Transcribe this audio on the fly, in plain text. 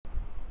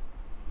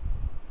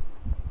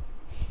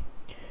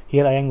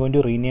Here I am going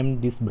to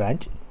rename this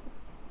branch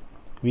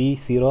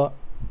v0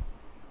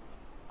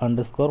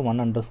 underscore 1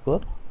 underscore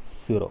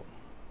 0.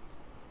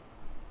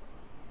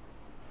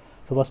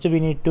 So first we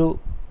need to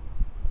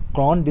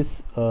clone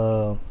this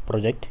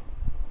project,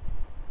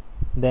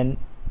 then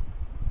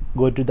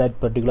go to that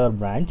particular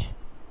branch.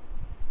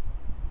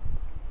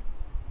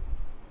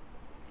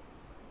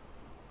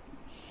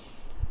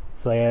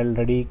 So I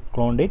already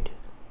cloned it,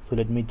 so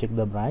let me check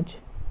the branch.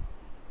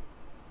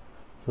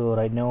 So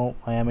right now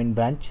I am in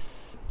branch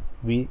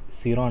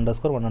v0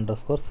 underscore 1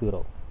 underscore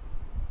 0.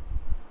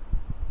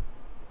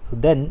 So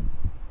then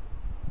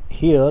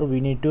here we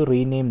need to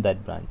rename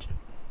that branch.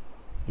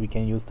 We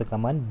can use the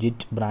command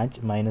git branch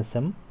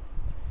 -m,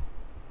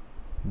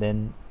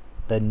 then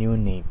the new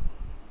name.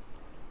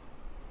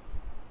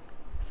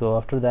 So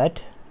after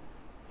that,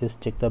 just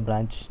check the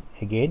branch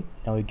again.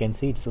 Now you can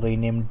see it's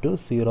renamed to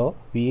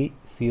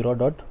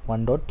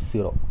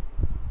v0.1.0.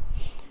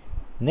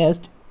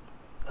 Next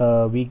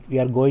we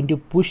are going to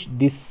push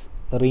this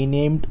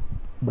renamed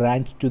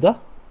branch to the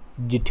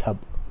GitHub.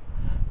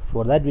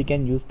 For that we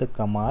can use the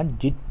command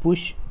git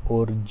push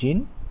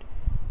origin,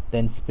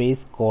 then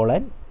space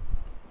colon,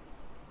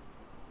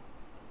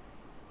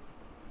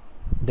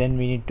 then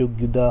we need to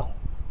give the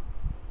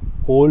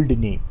old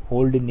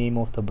name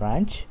of the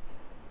branch,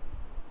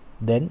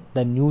 then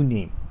the new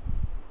name.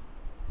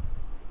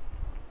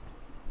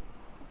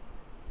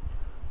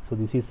 So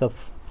this is the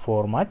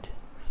format.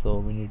 So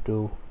we need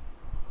to,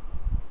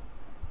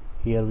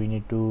 here we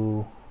need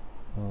to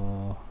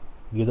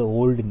give the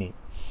old name.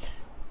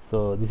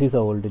 So this is the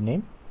old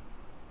name,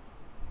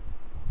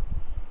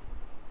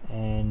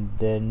 and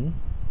then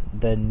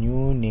the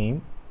new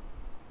name,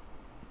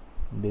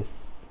 this.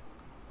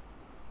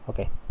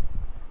 Okay,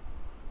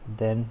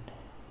 then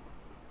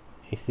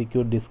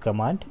execute this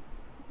command.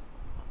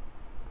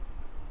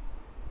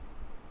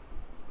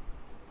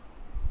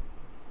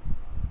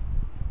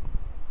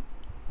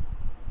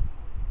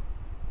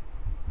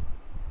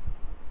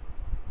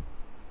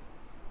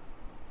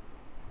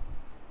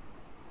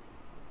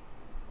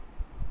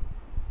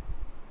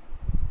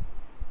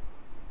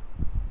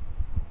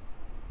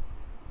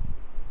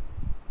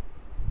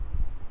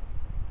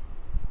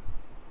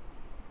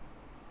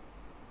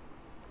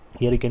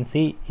 Here you can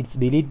see it's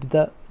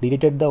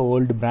deleted the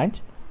old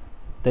branch,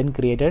 then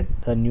created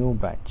a new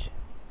branch.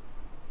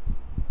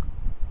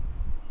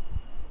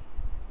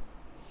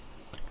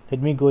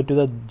 Let me go to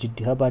the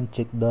GitHub and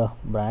check the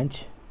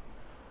branch.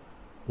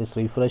 Just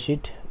refresh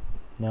it.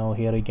 Now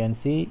here you can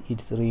see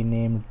it's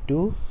renamed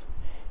to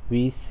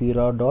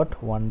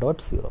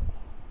v0.1.0.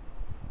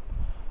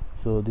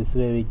 So this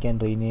way we can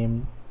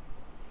rename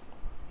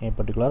a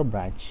particular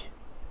branch.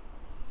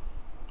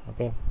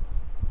 Okay.